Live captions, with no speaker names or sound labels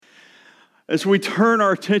As we turn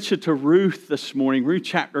our attention to Ruth this morning, Ruth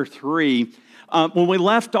chapter 3, when we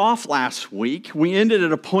left off last week, we ended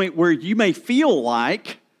at a point where you may feel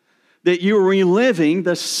like that you were reliving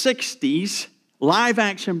the 60s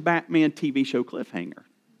live-action Batman TV show cliffhanger.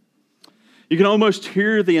 You can almost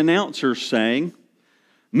hear the announcer saying,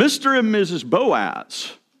 Mr. and Mrs.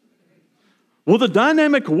 Boaz, will the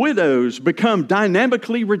dynamic widows become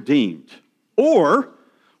dynamically redeemed? Or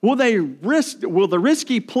will the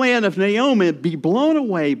risky plan of Naomi be blown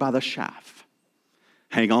away by the chaff?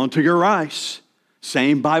 Hang on to your rice.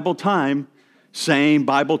 Same Bible time, same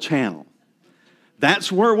Bible channel.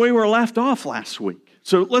 That's where we were left off last week.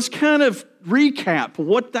 So let's kind of recap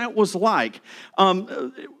what that was like.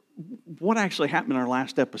 What actually happened in our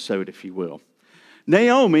last episode, if you will.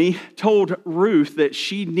 Naomi told Ruth that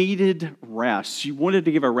she needed rest. She wanted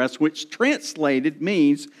to give her rest, which translated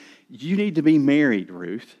means you need to be married,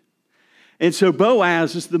 Ruth. And so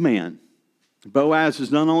Boaz is the man. Boaz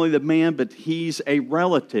is not only the man, but he's a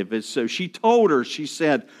relative. And so she told her, she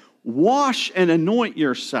said, wash and anoint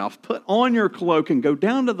yourself, put on your cloak and go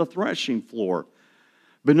down to the threshing floor.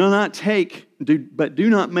 But do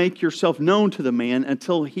not make yourself known to the man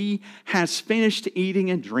until he has finished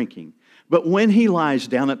eating and drinking. But when he lies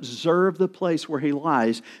down, observe the place where he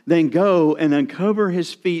lies. Then go and uncover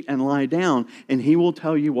his feet and lie down, and he will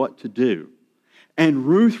tell you what to do. And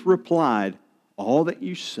Ruth replied, all that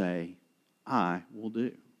you say, I will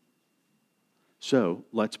do. So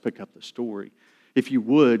let's pick up the story. If you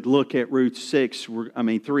would, look at Ruth 3,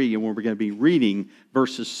 and we're going to be reading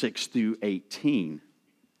verses 6 through 18.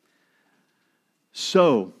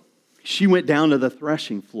 So she went down to the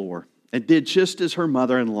threshing floor and did just as her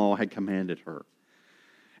mother-in-law had commanded her.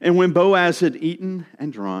 And when Boaz had eaten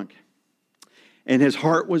and drunk, and his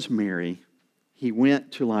heart was merry, he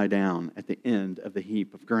went to lie down at the end of the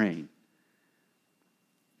heap of grain.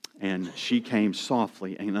 And she came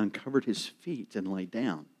softly and uncovered his feet and lay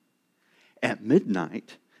down. At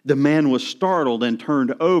midnight, the man was startled and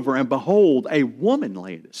turned over, and behold, a woman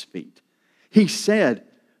lay at his feet. He said,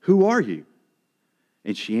 who are you?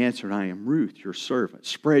 And she answered, I am Ruth, your servant.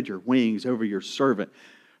 Spread your wings over your servant,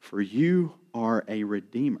 for you are a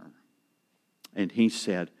redeemer. And he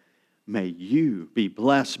said, may you be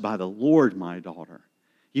blessed by the Lord, my daughter.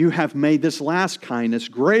 You have made this last kindness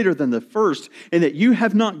greater than the first, in that you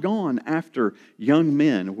have not gone after young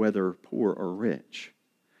men, whether poor or rich.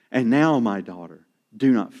 And now, my daughter,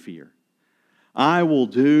 do not fear. I will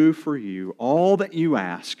do for you all that you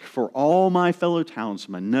ask, for all my fellow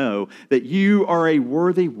townsmen know that you are a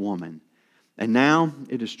worthy woman. And now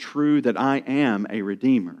it is true that I am a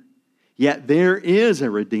redeemer. Yet there is a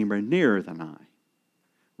redeemer nearer than I.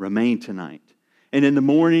 Remain tonight. And in the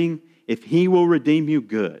morning, if he will redeem you,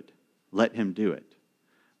 good, let him do it.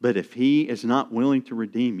 But if he is not willing to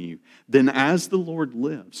redeem you, then as the Lord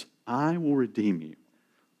lives, I will redeem you.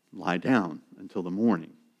 Lie down until the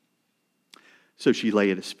morning. So she lay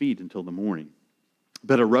at his feet until the morning,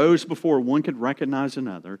 but arose before one could recognize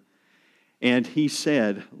another. And he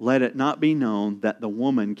said, let it not be known that the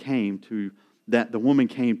woman came to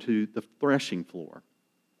the threshing floor.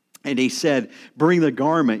 And he said, bring the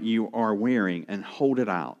garment you are wearing and hold it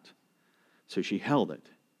out. So she held it,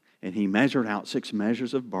 and he measured out 6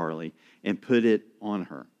 measures of barley and put it on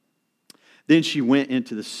her. Then she went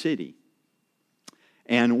into the city.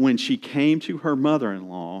 And when she came to her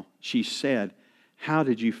mother-in-law, she said, how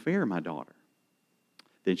did you fare, my daughter?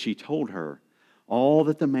 Then she told her all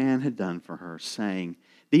that the man had done for her, saying,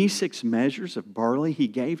 these 6 measures of barley he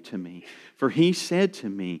gave to me, for he said to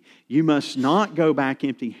me, you must not go back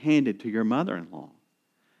empty-handed to your mother-in-law.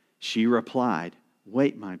 She replied,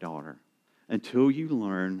 wait, my daughter, until you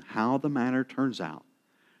learn how the matter turns out,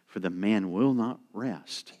 for the man will not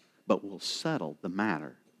rest, but will settle the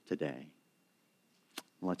matter today.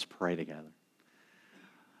 Let's pray together.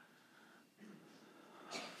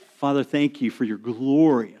 Father, thank you for your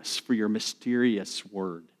glorious, for your mysterious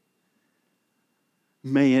word.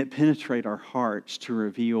 May it penetrate our hearts to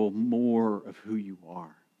reveal more of who you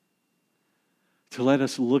are. To let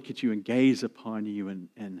us look at you and gaze upon you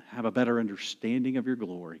and have a better understanding of your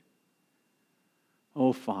glory.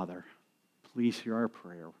 Oh, Father, please hear our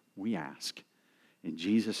prayer, we ask. In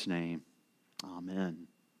Jesus' name, amen.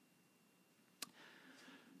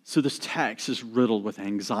 So this text is riddled with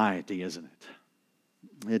anxiety, isn't it?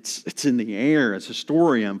 It's in the air as the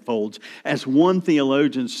story unfolds. As one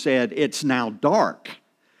theologian said, it's now dark.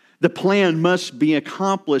 The plan must be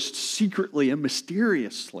accomplished secretly and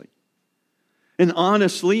mysteriously. And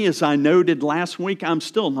honestly, as I noted last week, I'm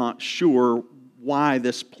still not sure why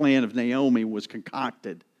this plan of Naomi was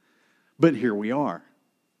concocted. But here we are.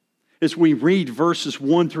 As we read verses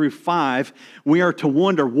 1 through 5, we are to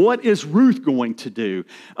wonder, what is Ruth going to do?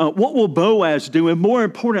 What will Boaz do? And more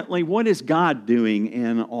importantly, what is God doing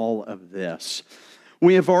in all of this?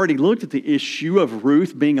 We have already looked at the issue of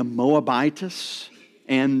Ruth being a Moabitess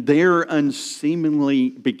and their unseemly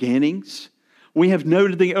beginnings. We have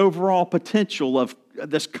noted the overall potential of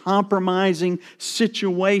this compromising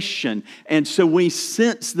situation, and so we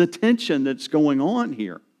sense the tension that's going on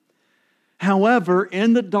here. However,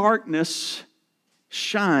 in the darkness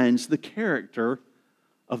shines the character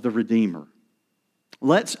of the Redeemer.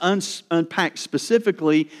 Let's unpack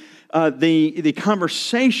specifically the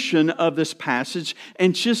conversation of this passage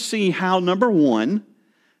and just see how, number one,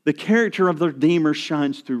 the character of the Redeemer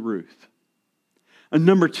shines through Ruth. And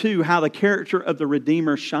number two, how the character of the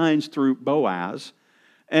Redeemer shines through Boaz.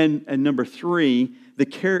 And number three, the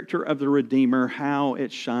character of the Redeemer, how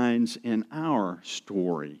it shines in our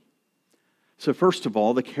story. So first of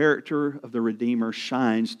all, the character of the Redeemer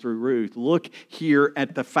shines through Ruth. Look here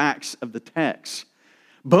at the facts of the text.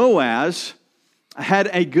 Boaz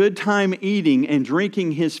had a good time eating and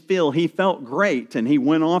drinking his fill. He felt great, and he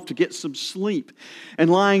went off to get some sleep.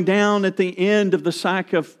 And lying down at the end of the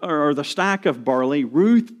stack of barley,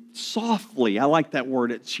 Ruth softly, I like that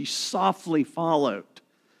word, she softly followed.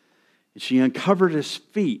 And she uncovered his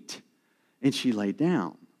feet, and she lay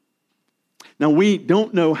down. Now, we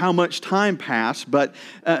don't know how much time passed, but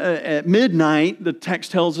at midnight, the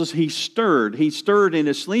text tells us he stirred. He stirred in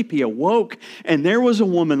his sleep. He awoke, and there was a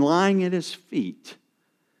woman lying at his feet.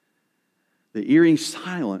 The eerie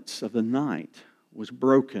silence of the night was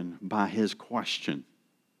broken by his question,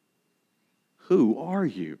 "Who are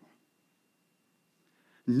you?"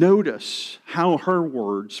 Notice how her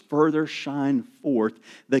words further shine forth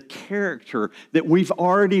the character that we've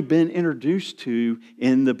already been introduced to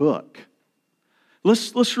in the book.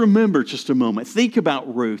 Let's remember just a moment. Think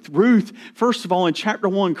about Ruth. Ruth, first of all, in chapter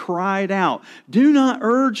 1, cried out, "Do not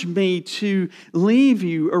urge me to leave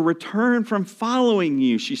you or return from following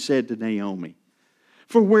you," she said to Naomi.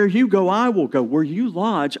 "For where you go, I will go. Where you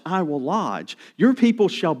lodge, I will lodge. Your people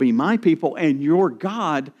shall be my people, and your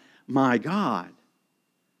God, my God.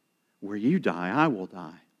 Where you die, I will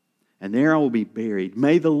die, and there I will be buried.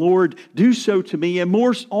 May the Lord do so to me, and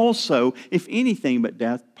more also, if anything but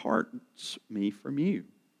death parts me from you."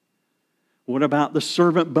 What about the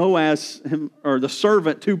servant Boaz, or the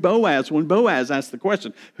servant to Boaz, when Boaz asked the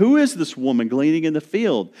question, "Who is this woman gleaning in the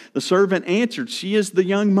field?" The servant answered, "She is the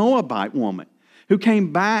young Moabite woman who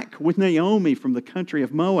came back with Naomi from the country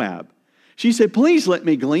of Moab." She said, "Please let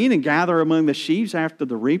me glean and gather among the sheaves after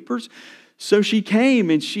the reapers." So she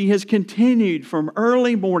came, and she has continued from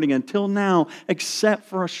early morning until now, except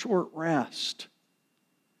for a short rest.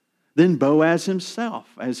 Then Boaz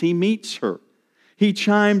himself, as he meets her, he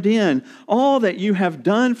chimed in, "All that you have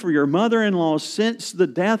done for your mother-in-law since the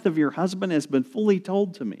death of your husband has been fully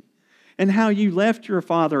told to me, and how you left your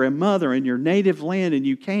father and mother and your native land, and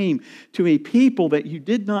you came to a people that you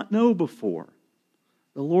did not know before.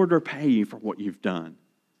 The Lord repay you for what you've done,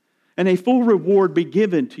 and a full reward be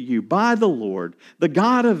given to you by the Lord, the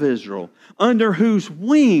God of Israel, under whose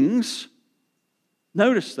wings,"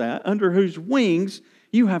 notice that, "under whose wings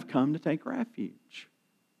you have come to take refuge."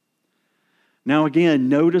 Now again,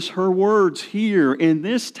 notice her words here in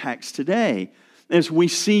this text today as we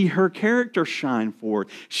see her character shine forth.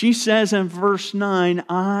 She says in verse 9,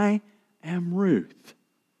 "I am Ruth.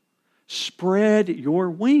 Spread your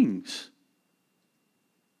wings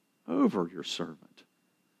over your servant,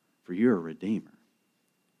 for you're a redeemer."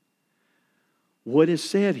 What is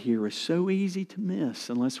said here is so easy to miss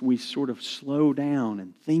unless we sort of slow down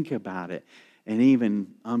and think about it and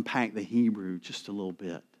even unpack the Hebrew just a little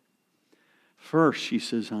bit. First, she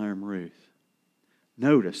says, "I am Ruth."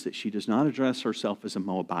 Notice that she does not address herself as a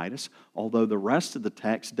Moabitess, although the rest of the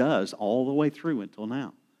text does all the way through until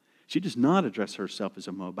now. She does not address herself as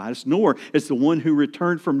a Moabitess, nor as the one who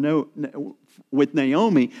returned with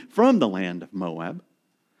Naomi from the land of Moab.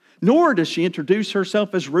 Nor does she introduce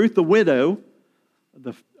herself as Ruth, the widow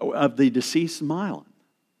of the deceased Mahlon.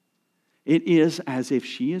 It is as if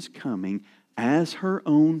she is coming as her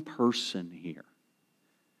own person here.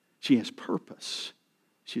 She has purpose.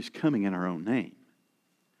 She's coming in her own name.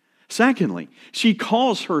 Secondly, she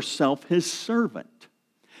calls herself his servant.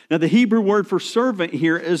 Now, the Hebrew word for servant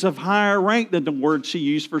here is of higher rank than the word she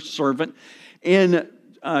used for servant in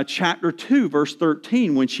chapter 2, verse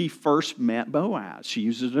 13, when she first met Boaz. She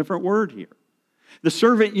uses a different word here. The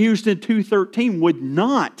servant used in 2:13 would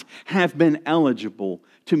not have been eligible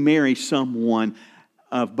to marry someone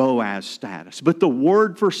of Boaz's status. But the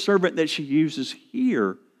word for servant that she uses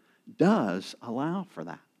here does allow for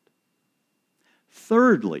that.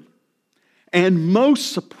 Thirdly, And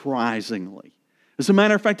most surprisingly, as a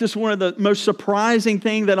matter of fact, this is one of the most surprising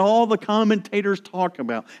things that all the commentators talk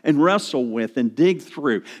about and wrestle with and dig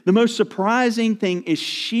through. The most surprising thing is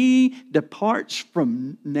she departs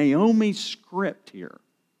from Naomi's script here.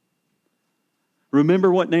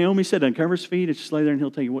 Remember what Naomi said, uncover his feet, and just lay there and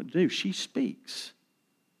he'll tell you what to do. She speaks.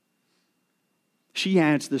 She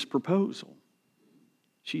adds this proposal.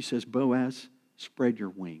 She says, Boaz, spread your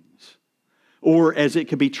wings. Or as it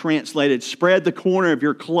could be translated, spread the corner of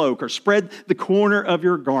your cloak or spread the corner of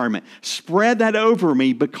your garment. Spread that over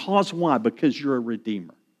me because why? Because you're a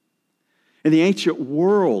redeemer. In the ancient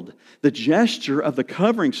world, the gesture of the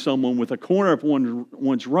covering someone with a corner of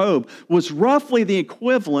one's robe was roughly the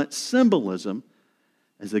equivalent symbolism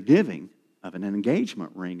as the giving of an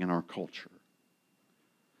engagement ring in our culture.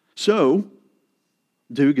 So,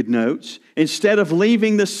 Duguid notes, instead of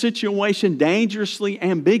leaving the situation dangerously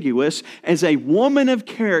ambiguous, as a woman of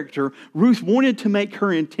character, Ruth wanted to make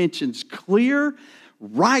her intentions clear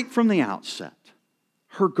right from the outset.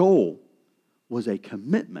 Her goal was a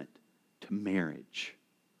commitment to marriage,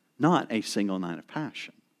 not a single night of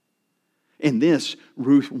passion. In this,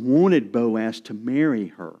 Ruth wanted Boaz to marry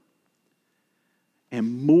her.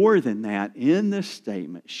 And more than that, in this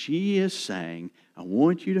statement, she is saying, I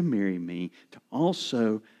want you to marry me to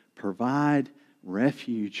also provide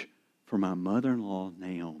refuge for my mother-in-law,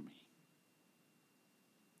 Naomi.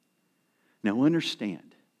 Now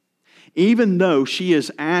understand, even though she is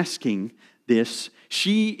asking this,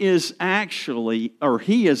 he is actually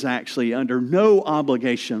under no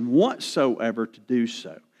obligation whatsoever to do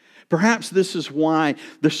so. Perhaps this is why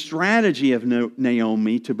the strategy of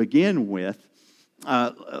Naomi to begin with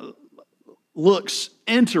looks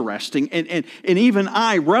interesting. And even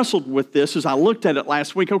I wrestled with this as I looked at it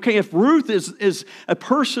last week. Okay, if Ruth is a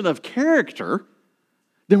person of character,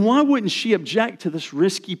 then why wouldn't she object to this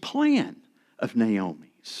risky plan of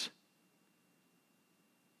Naomi's?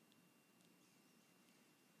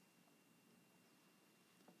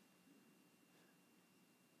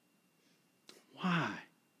 Why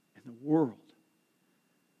in the world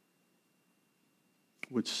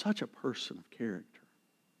would such a person of character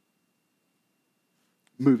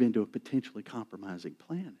move into a potentially compromising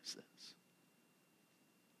plan as this?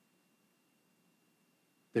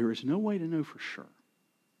 There is no way to know for sure.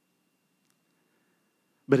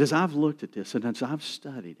 But as I've looked at this and as I've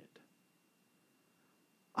studied it,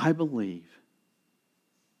 I believe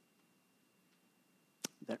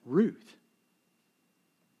that Ruth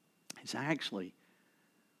is actually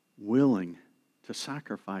willing to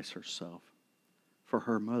sacrifice herself for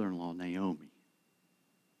her mother-in-law, Naomi.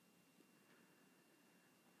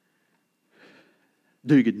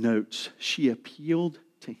 Duguid notes, she appealed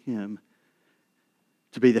to him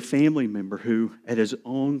to be the family member who, at his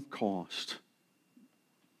own cost,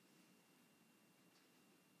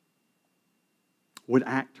 would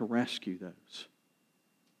act to rescue those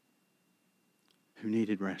who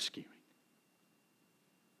needed rescuing.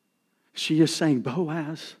 She is saying,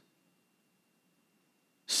 Boaz,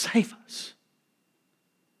 save us.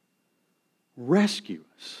 Rescue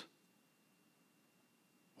us.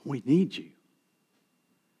 We need you.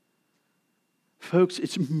 Folks,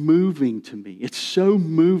 it's moving to me. It's so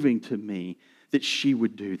moving to me that she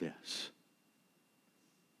would do this.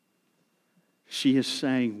 She is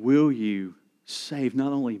saying, will you save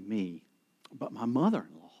not only me, but my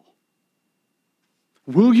mother-in-law?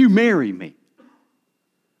 Will you marry me?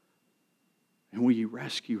 And will you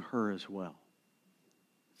rescue her as well?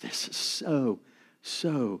 This is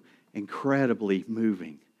so incredibly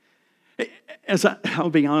moving. I'll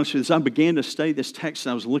be honest with you, as I began to study this text,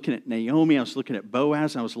 I was looking at Naomi, I was looking at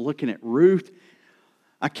Boaz, I was looking at Ruth.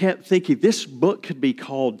 I kept thinking, this book could be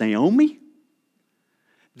called Naomi.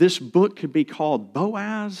 This book could be called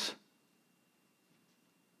Boaz.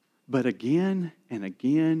 But again and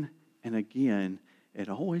again and again, it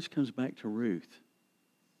always comes back to Ruth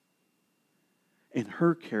and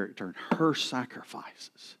her character and her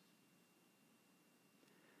sacrifices.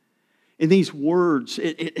 In these words,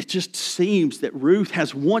 it just seems that Ruth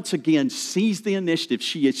has once again seized the initiative.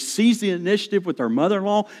 She has seized the initiative with her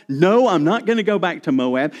mother-in-law. No, I'm not going to go back to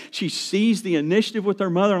Moab. She seized the initiative with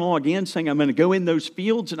her mother-in-law again, saying, I'm going to go in those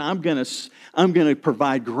fields and I'm going to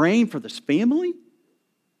provide grain for this family.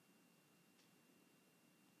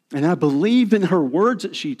 And I believe in her words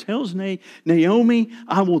that she tells Naomi,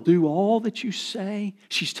 I will do all that you say.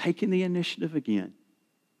 She's taken the initiative again.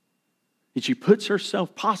 And she puts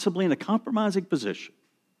herself possibly in a compromising position.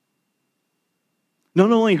 Not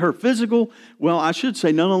only her physical, well, I should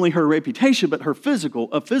say not only her reputation, but her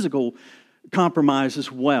physical compromise as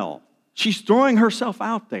well. She's throwing herself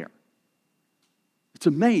out there. It's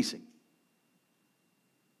amazing.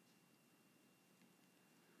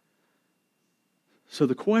 So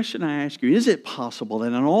the question I ask you, is it possible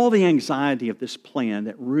that in all the anxiety of this plan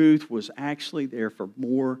that Ruth was actually there for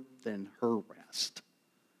more than her rest?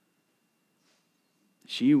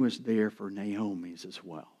 She was there for Naomi's as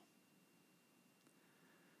well.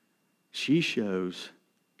 She shows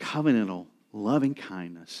covenantal loving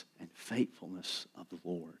kindness and faithfulness of the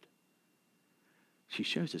Lord. She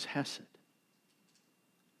shows his hesed.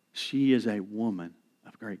 She is a woman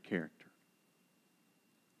of great character.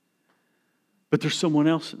 But there's someone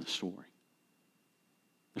else in the story.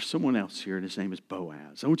 There's someone else here, and his name is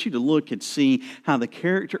Boaz. I want you to look and see how the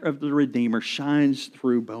character of the Redeemer shines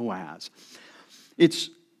through Boaz. It's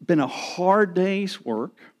been a hard day's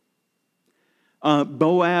work.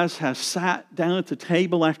 Boaz has sat down at the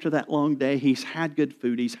table after that long day. He's had good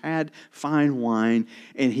food. He's had fine wine.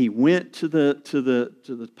 And he went to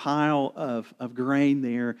the pile of grain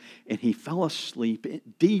there, and he fell asleep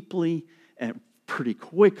deeply and pretty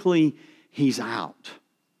quickly. He's out.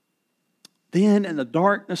 Then in the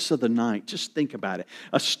darkness of the night, just think about it,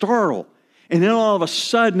 a startle. And then all of a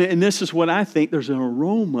sudden, and this is what I think, there's an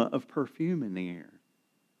aroma of perfume in the air.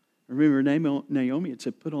 Remember, Naomi had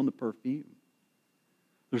said, put on the perfume.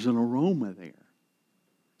 There's an aroma there.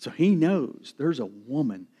 So he knows there's a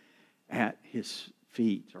woman at his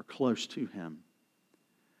feet or close to him.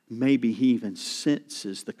 Maybe he even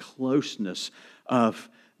senses the closeness of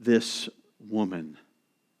this woman.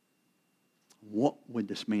 What would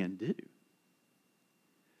this man do?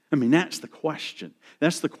 I mean, that's the question.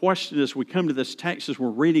 That's the question as we come to this text, as we're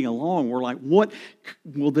reading along. We're like, what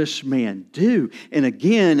will this man do? And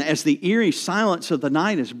again, as the eerie silence of the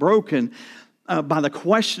night is broken by the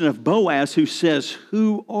question of Boaz, who says,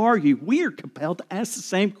 who are you? We are compelled to ask the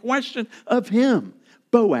same question of him.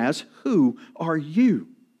 Boaz, who are you?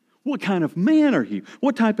 What kind of man are you?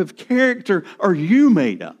 What type of character are you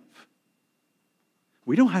made of?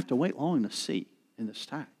 We don't have to wait long to see in this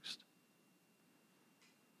text.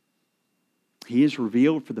 He is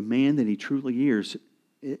revealed for the man that he truly is,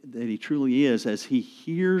 as he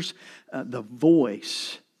hears the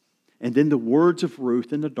voice and then the words of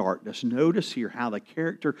Ruth in the darkness. Notice here how the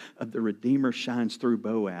character of the Redeemer shines through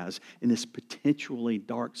Boaz in this potentially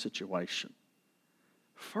dark situation.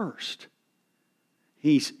 First,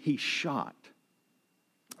 he's shocked,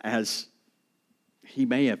 as he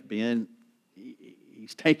may have been.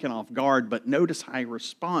 He's taken off guard, but notice how he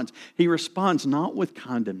responds. He responds not with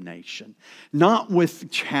condemnation, not with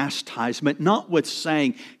chastisement, not with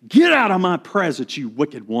saying, get out of my presence, you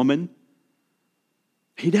wicked woman.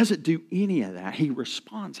 He doesn't do any of that. He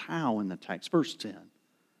responds how in the text? Verse 10.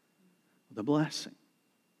 With a blessing.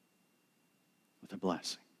 With a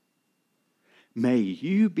blessing. May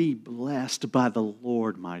you be blessed by the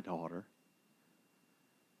Lord, my daughter.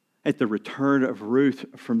 At the return of Ruth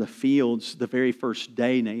from the fields, the very first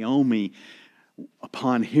day, Naomi,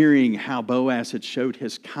 upon hearing how Boaz had showed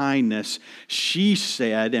his kindness, she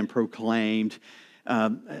said and proclaimed,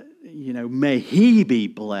 may he be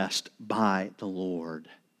blessed by the Lord.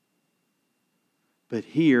 But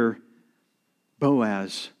here,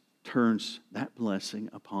 Boaz turns that blessing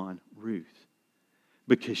upon Ruth.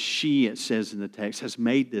 Because she, it says in the text, has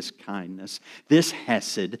made this kindness, this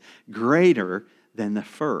hesed, greater than the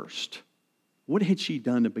first. What had she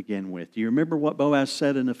done to begin with? Do you remember what Boaz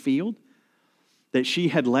said in the field? That she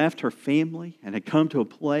had left her family and had come to a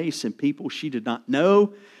place and people she did not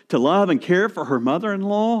know to love and care for her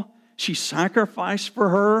mother-in-law. She sacrificed for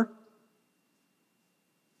her.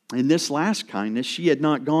 In this last kindness, she had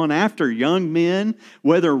not gone after young men,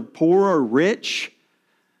 whether poor or rich.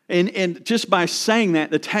 And just by saying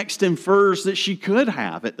that, the text infers that she could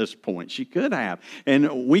have at this point. She could have.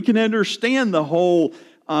 And we can understand the whole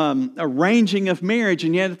arranging of marriage,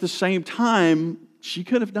 and yet at the same time, she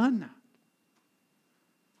could have done that.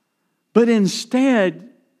 But instead,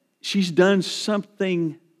 she's done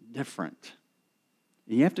something different.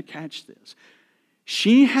 And you have to catch this.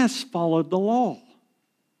 She has followed the law.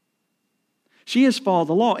 She has followed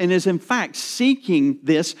the law and is in fact seeking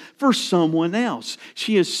this for someone else.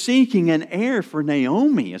 She is seeking an heir for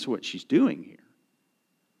Naomi is what she's doing here.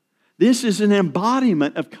 This is an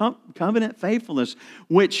embodiment of covenant faithfulness,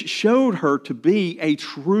 which showed her to be a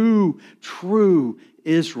true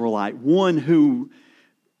Israelite, one who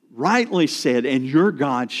rightly said, and your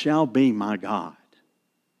God shall be my God.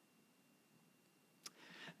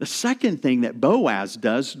 The second thing that Boaz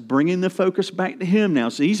does, bringing the focus back to him now.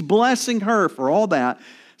 So he's blessing her for all that.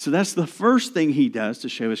 So that's the first thing he does to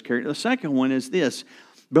show his character. The second one is this.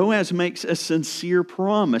 Boaz makes a sincere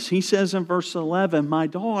promise. He says in verse 11, my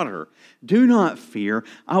daughter, do not fear.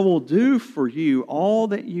 I will do for you all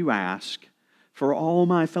that you ask, for all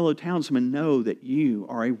my fellow townsmen know that you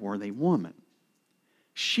are a worthy woman.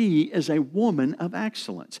 She is a woman of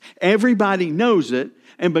excellence. Everybody knows it,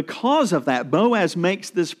 and because of that, Boaz makes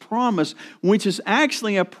this promise, which is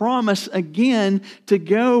actually a promise again to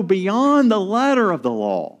go beyond the letter of the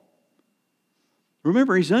law.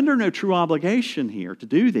 Remember, he's under no true obligation here to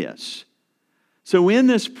do this. So in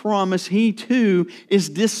this promise, he too is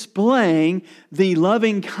displaying the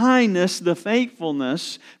loving kindness, the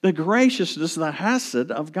faithfulness, the graciousness, the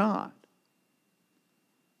hesed of God.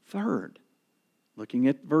 Third, looking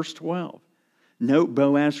at verse 12, note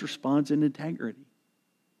Boaz responds in integrity.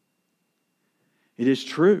 It is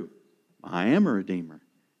true, I am a redeemer,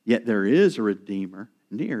 yet there is a redeemer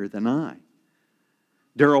nearer than I.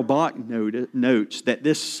 Darrell Bach notes that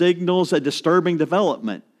this signals a disturbing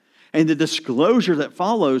development, and the disclosure that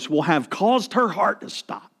follows will have caused her heart to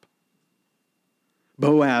stop.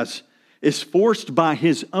 Boaz is forced by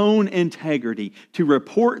his own integrity to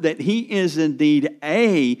report that he is indeed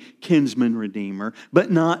a kinsman redeemer,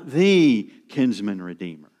 but not the kinsman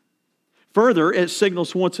redeemer. Further, it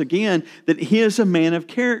signals once again that he is a man of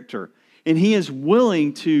character, and he is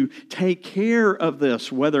willing to take care of this,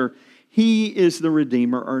 whether he is the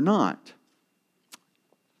redeemer or not,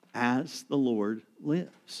 as the Lord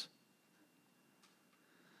lives.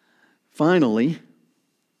 Finally,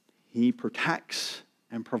 he protects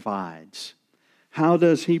and provides. How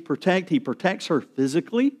does he protect? He protects her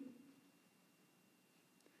physically.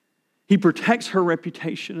 He protects her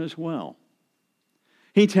reputation as well.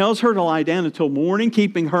 He tells her to lie down until morning,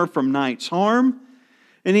 keeping her from night's harm.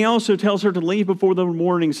 And he also tells her to leave before the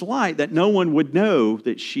morning's light, that no one would know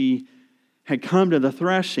that she had come to the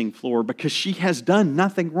threshing floor, because she has done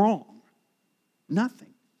nothing wrong. Nothing.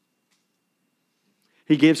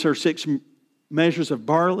 He gives her 6 measures of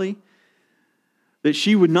barley, that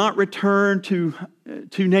she would not return to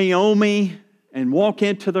Naomi and walk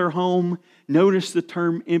into their home. Notice the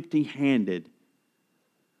term empty-handed.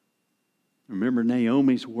 Remember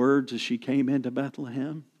Naomi's words as she came into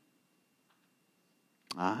Bethlehem?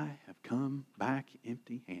 I have come back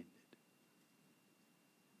empty-handed.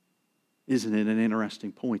 Isn't it an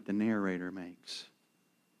interesting point the narrator makes?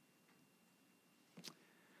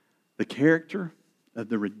 The character of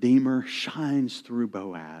the Redeemer shines through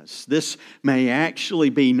Boaz. This may actually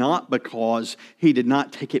be not because he did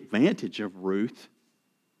not take advantage of Ruth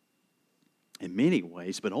in many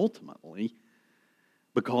ways, but ultimately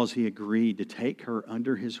because he agreed to take her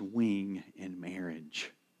under his wing in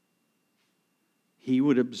marriage. He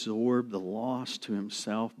would absorb the loss to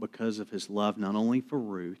himself because of his love not only for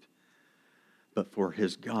Ruth, but for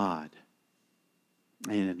his God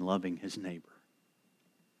and in loving his neighbor.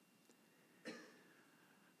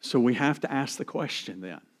 So we have to ask the question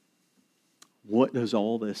then, what does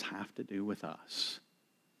all this have to do with us?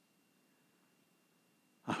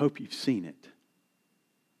 I hope you've seen it.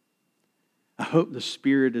 I hope the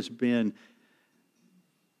Spirit has been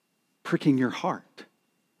pricking your heart,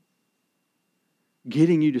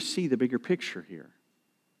 getting you to see the bigger picture here.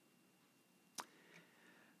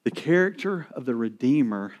 The character of the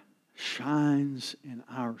Redeemer shines in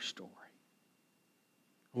our story.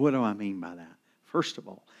 What do I mean by that? First of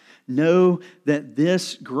all, know that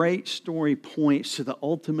this great story points to the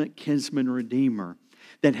ultimate kinsman redeemer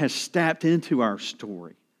that has stepped into our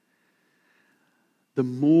story. The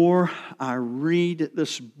more I read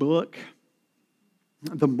this book,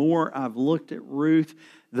 the more I've looked at Ruth,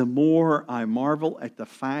 the more I marvel at the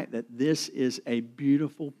fact that this is a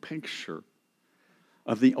beautiful picture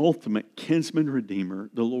of the ultimate kinsman redeemer,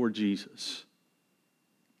 the Lord Jesus.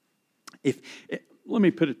 Let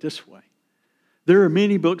me put it this way. There are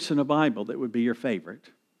many books in the Bible that would be your favorite.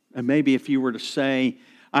 And maybe if you were to say,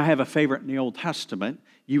 I have a favorite in the Old Testament,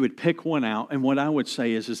 you would pick one out. And what I would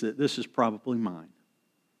say is that this is probably mine.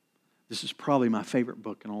 This is probably my favorite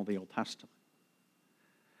book in all the Old Testament.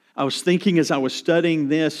 I was thinking as I was studying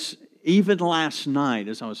this, even last night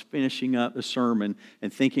as I was finishing up the sermon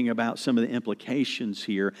and thinking about some of the implications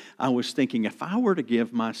here, I was thinking if I were to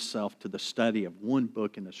give myself to the study of one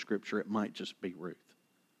book in the Scripture, it might just be Ruth.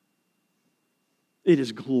 It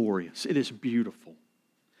is glorious. It is beautiful.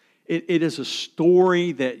 It is a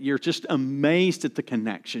story that you're just amazed at the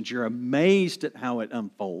connections. You're amazed at how it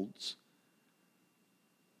unfolds.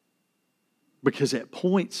 Because it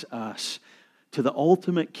points us to the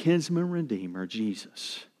ultimate kinsman redeemer,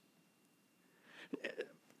 Jesus.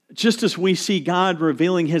 Just as we see God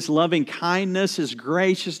revealing His loving kindness, His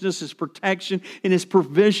graciousness, His protection, and His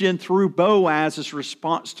provision through Boaz's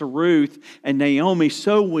response to Ruth and Naomi,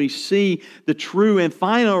 so we see the true and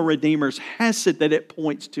final Redeemer's hesed that it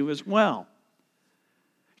points to as well.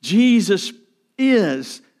 Jesus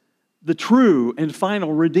is the true and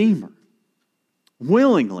final Redeemer.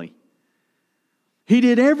 Willingly, He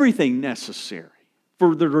did everything necessary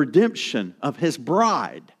for the redemption of His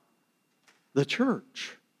bride, the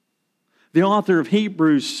church. The author of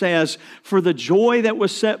Hebrews says, "For the joy that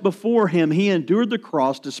was set before Him, He endured the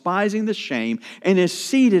cross, despising the shame, and is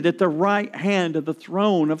seated at the right hand of the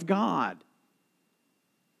throne of God."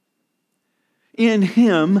 In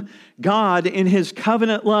Him, God, in His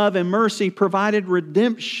covenant love and mercy, provided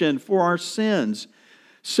redemption for our sins.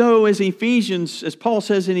 So as Paul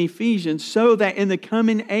says in Ephesians, so that in the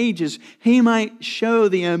coming ages He might show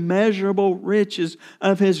the immeasurable riches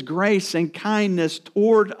of His grace and kindness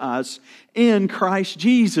toward us in Christ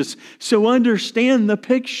Jesus. So understand the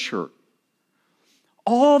picture.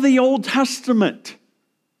 All the Old Testament,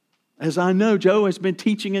 as I know Joe has been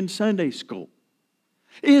teaching in Sunday school,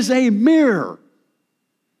 is a mirror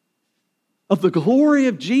of the glory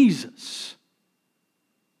of Jesus.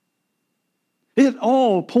 It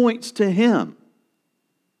all points to Him.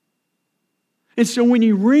 And so when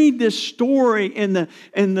you read this story and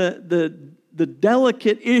the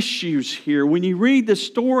delicate issues here, when you read the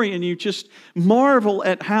story and you just marvel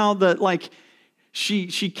at how she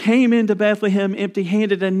came into Bethlehem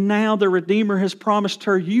empty-handed, and now the Redeemer has promised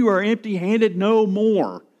her, you are empty-handed no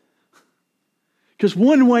more. Because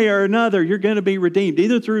one way or another, you're going to be redeemed,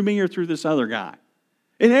 either through me or through this other guy.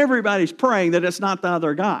 And everybody's praying that it's not the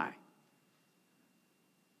other guy.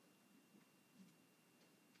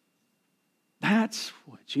 That's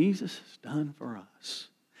what Jesus has done for us.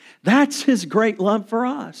 That's His great love for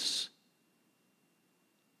us.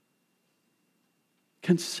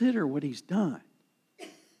 Consider what He's done.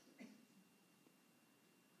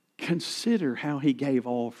 Consider how He gave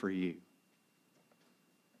all for you.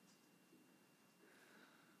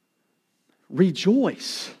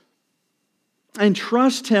 Rejoice and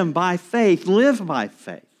trust Him by faith. Live by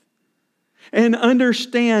faith. And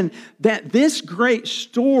understand that this great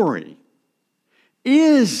story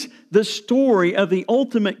is the story of the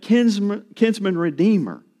ultimate kinsman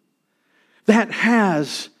redeemer that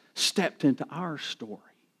has stepped into our story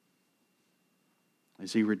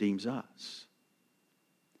as He redeems us.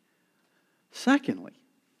 Secondly,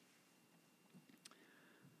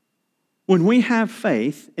 when we have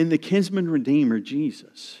faith in the kinsman redeemer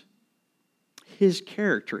Jesus, His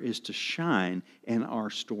character is to shine in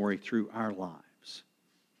our story through our lives.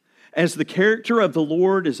 As the character of the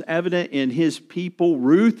Lord is evident in His people,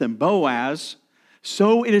 Ruth and Boaz,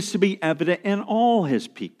 so it is to be evident in all His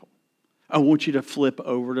people. I want you to flip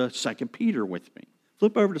over to 2 Peter with me.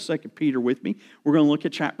 Flip over to 2 Peter with me. We're going to look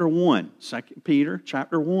at chapter 1. 2 Peter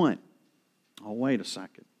chapter 1. Oh, wait a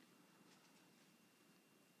second.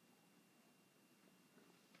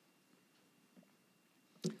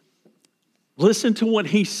 Listen to what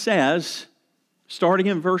he says, starting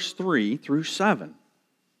in verse 3 through 7.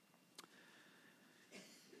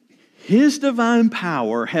 His divine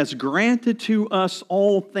power has granted to us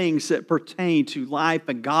all things that pertain to life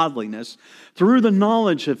and godliness through the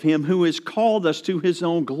knowledge of Him who has called us to His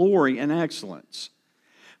own glory and excellence,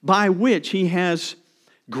 by which He has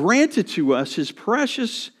granted to us His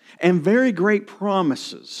precious and very great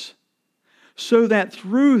promises, so that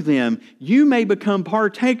through them you may become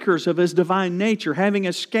partakers of His divine nature, having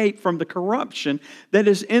escaped from the corruption that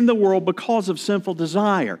is in the world because of sinful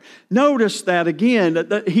desire. Notice that again,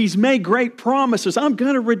 that He's made great promises. I'm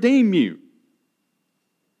going to redeem you.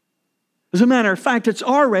 As a matter of fact, it's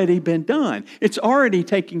already been done. It's already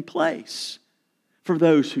taking place for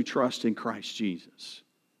those who trust in Christ Jesus.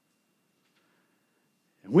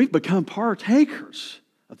 And we've become partakers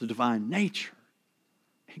of the divine nature.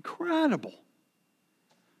 Incredible.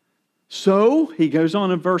 So, he goes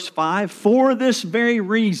on in verse 5, for this very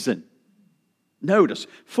reason, notice,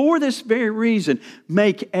 for this very reason,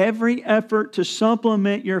 make every effort to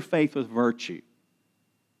supplement your faith with virtue,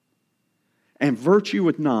 and virtue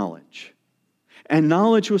with knowledge, and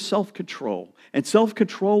knowledge with self-control, and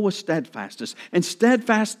self-control with steadfastness, and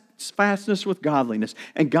steadfastness with godliness,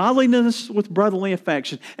 and godliness with brotherly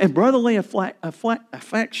affection, and brotherly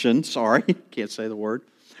affection, can't say the word,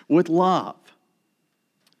 with love.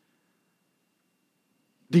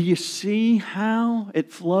 Do you see how it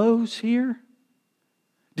flows here?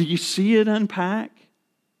 Do you see it unpack?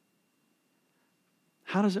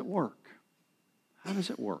 How does it work? How does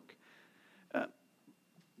it work?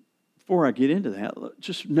 Before I get into that,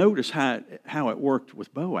 just notice how it worked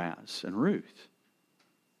with Boaz and Ruth.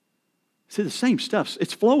 See, the same stuff.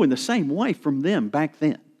 It's flowing the same way from them back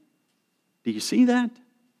then. Do you see that?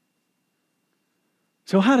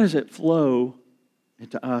 So how does it flow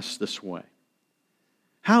into us this way?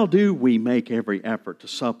 How do we make every effort to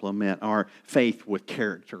supplement our faith with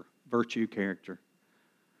character,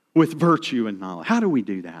 with virtue and knowledge? How do we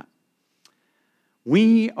do that?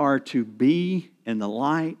 We are to be in the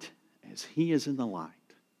light as He is in the light.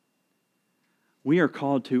 We are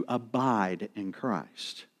called to abide in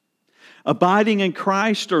Christ. Abiding in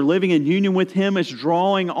Christ or living in union with Him is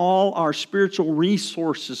drawing all our spiritual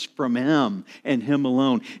resources from Him and Him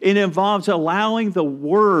alone. It involves allowing the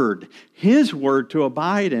Word, His Word, to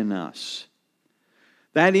abide in us.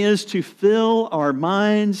 That is, to fill our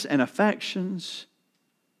minds and affections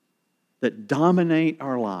that dominate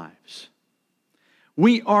our lives.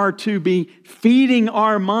 We are to be feeding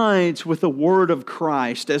our minds with the Word of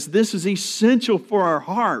Christ, as this is essential for our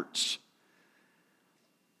hearts.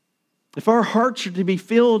 If our hearts are to be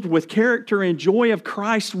filled with character and joy of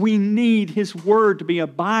Christ, we need His Word to be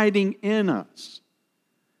abiding in us.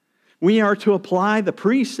 We are to apply the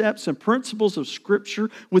precepts and principles of Scripture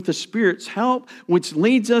with the Spirit's help, which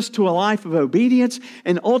leads us to a life of obedience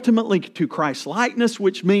and ultimately to Christ's likeness,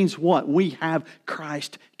 which means what? We have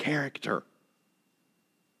Christ character.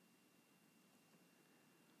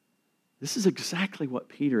 This is exactly what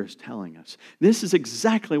Peter is telling us. This is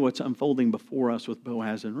exactly what's unfolding before us with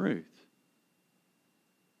Boaz and Ruth.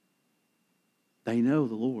 They know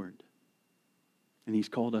the Lord, and He's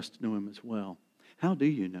called us to know Him as well. How do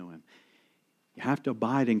you know Him? You have to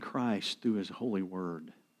abide in Christ through His holy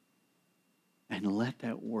Word, and let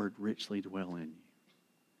that Word richly dwell in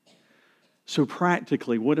you. So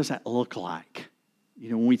practically, what does that look like?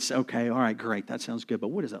 When we say, okay, all right, great, that sounds good, but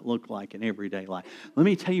what does that look like in everyday life? Let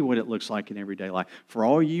me tell you what it looks like in everyday life. For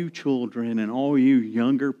all you children and all you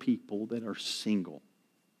younger people that are single,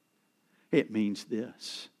 it means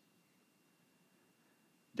this.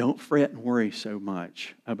 Don't fret and worry so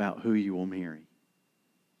much about who you will marry.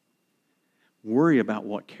 Worry about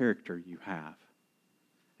what character you have.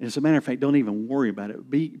 As a matter of fact, don't even worry about it.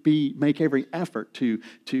 Make every effort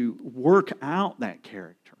to work out that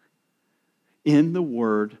character in the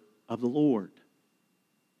Word of the Lord.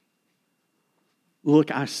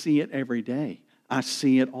 Look, I see it every day. I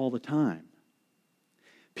see it all the time.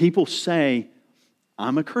 People say,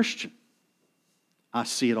 I'm a Christian. I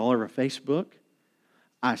see it all over Facebook.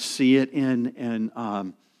 I see it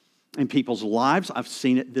in people's lives. I've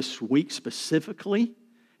seen it this week specifically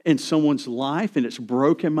in someone's life, and it's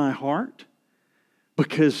broken my heart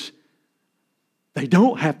because they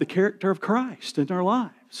don't have the character of Christ in their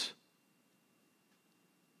lives.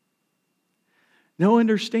 Now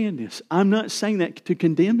understand this. I'm not saying that to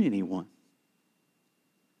condemn anyone.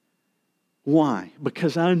 Why?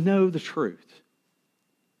 Because I know the truth.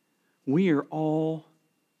 We are all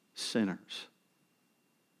sinners.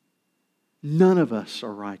 None of us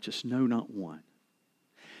are righteous, no, not one.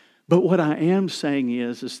 But what I am saying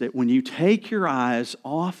is that when you take your eyes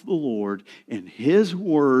off the Lord and His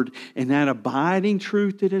Word and that abiding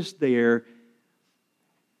truth that is there,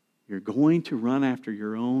 you're going to run after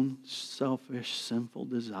your own selfish, sinful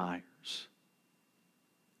desires.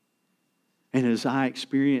 And as I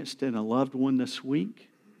experienced in a loved one this week,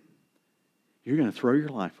 you're going to throw your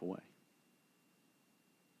life away.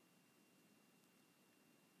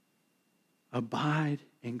 Abide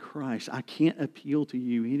in Christ. I can't appeal to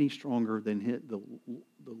you any stronger than the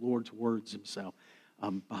Lord's words Himself.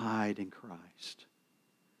 Abide in Christ.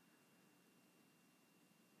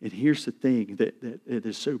 And here's the thing that it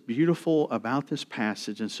is so beautiful about this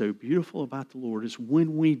passage and so beautiful about the Lord is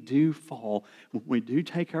when we do fall, when we do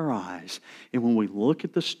take our eyes, and when we look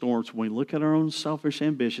at the storms, when we look at our own selfish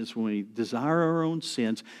ambitions, when we desire our own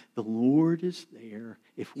sins, the Lord is there,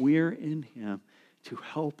 if we're in Him, to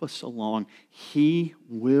help us along. He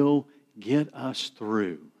will get us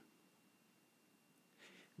through.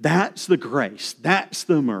 That's the grace. That's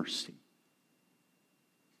the mercy.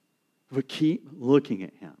 But keep looking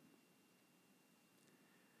at Him.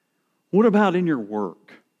 What about in your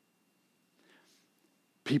work?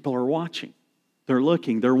 People are watching. They're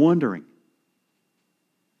looking. They're wondering.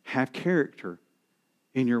 Have character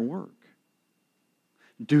in your work.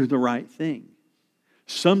 Do the right thing.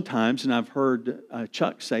 Sometimes, and I've heard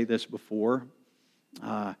Chuck say this before,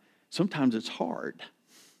 sometimes it's hard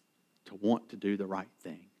to want to do the right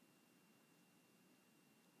thing.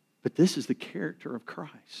 But this is the character of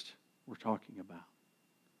Christ we're talking about.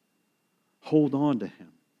 Hold on to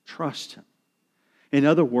Him. Trust Him. In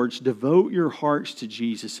other words, devote your hearts to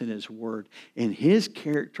Jesus and His Word, and His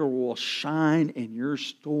character will shine in your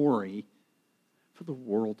story for the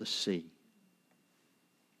world to see.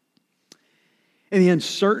 In the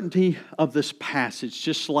uncertainty of this passage,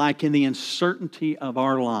 just like in the uncertainty of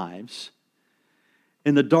our lives,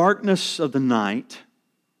 in the darkness of the night,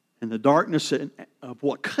 in the darkness of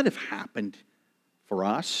what could have happened for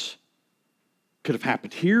us, could have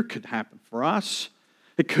happened here, could happen for us,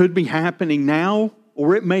 it could be happening now,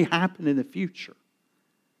 or it may happen in the future.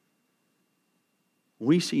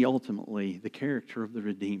 we see ultimately the character of the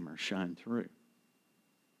Redeemer shine through.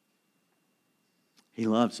 He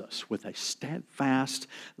loves us with a steadfast,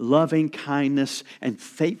 loving kindness and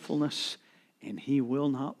faithfulness, and He will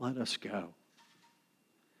not let us go.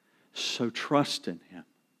 So trust in Him.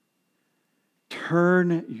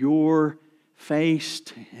 Turn your face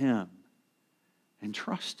to Him and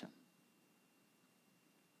trust Him.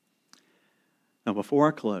 Now, before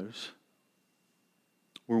I close,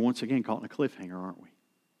 we're once again caught in a cliffhanger, aren't we?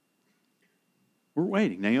 We're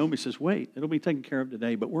waiting. Naomi says, wait, it'll be taken care of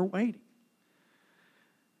today, but we're waiting.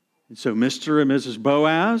 And so Mr. and Mrs.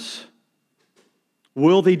 Boaz,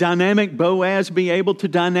 will the dynamic Boaz be able to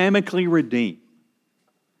dynamically redeem?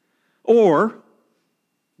 Or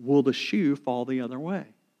will the shoe fall the other way?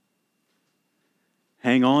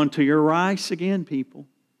 Hang on to your rice again, people.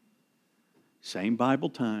 Same Bible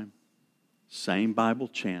time, same Bible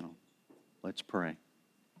channel. Let's pray.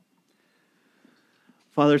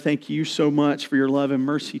 Father, thank you so much for your love and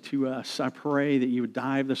mercy to us. I pray that you would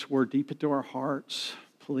dive this word deep into our hearts.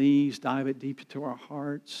 Please dive it deep into our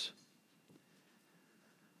hearts.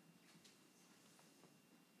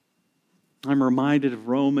 I'm reminded of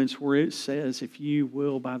Romans where it says, if you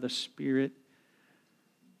will, by the Spirit,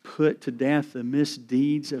 put to death the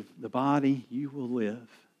misdeeds of the body, you will live.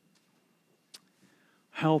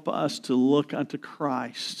 Help us to look unto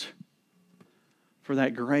Christ for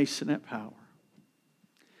that grace and that power.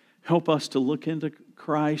 Help us to look into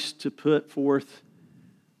Christ to put forth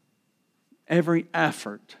every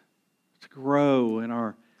effort to grow in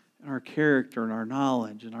our character and our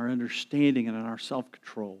knowledge and our understanding and in our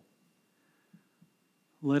self-control.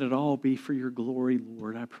 Let it all be for your glory,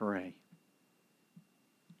 Lord, I pray.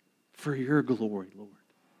 For your glory, Lord.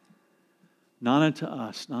 Not unto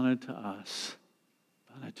us,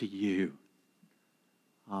 but unto you.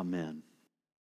 Amen.